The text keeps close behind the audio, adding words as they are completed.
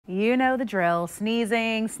You know the drill.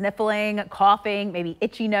 Sneezing, sniffling, coughing, maybe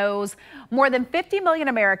itchy nose. More than 50 million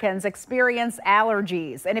Americans experience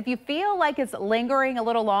allergies. And if you feel like it's lingering a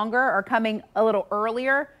little longer or coming a little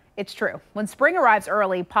earlier, it's true. When spring arrives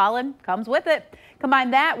early, pollen comes with it.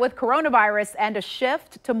 Combine that with coronavirus and a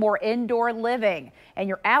shift to more indoor living, and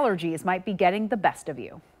your allergies might be getting the best of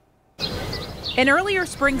you. In earlier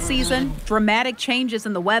spring season, dramatic changes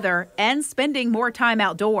in the weather and spending more time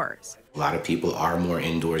outdoors. A lot of people are more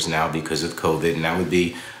indoors now because of COVID, and that would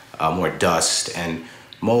be more dust and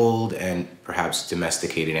mold and perhaps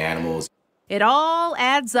domesticated animals. It all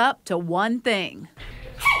adds up to one thing.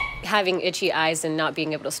 Having itchy eyes and not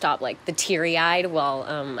being able to stop, like the teary-eyed while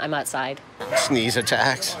I'm outside. Sneeze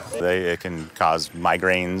attacks. It can cause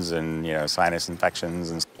migraines and, sinus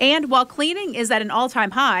infections. And while cleaning is at an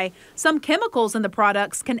all-time high, some chemicals in the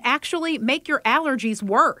products can actually make your allergies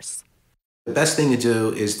worse. The best thing to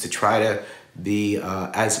do is to try to be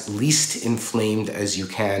as least inflamed as you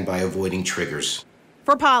can by avoiding triggers.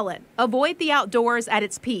 For pollen, avoid the outdoors at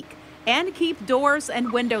its peak and keep doors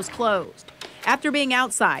and windows closed. After being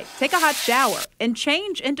outside, take a hot shower and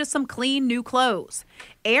change into some clean new clothes.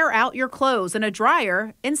 Air out your clothes in a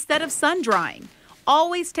dryer instead of sun drying.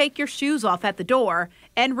 Always take your shoes off at the door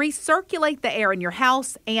and recirculate the air in your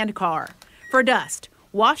house and car. For dust,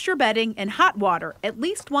 wash your bedding in hot water at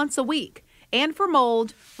least once a week. And for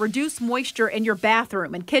mold, reduce moisture in your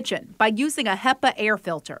bathroom and kitchen by using a HEPA air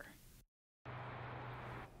filter.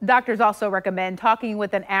 Doctors also recommend talking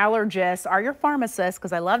with an allergist or your pharmacist,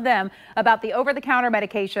 because I love them, about the over-the-counter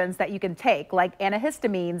medications that you can take, like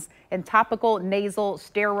antihistamines and topical nasal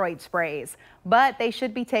steroid sprays. But they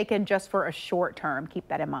should be taken just for a short term. Keep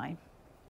that in mind.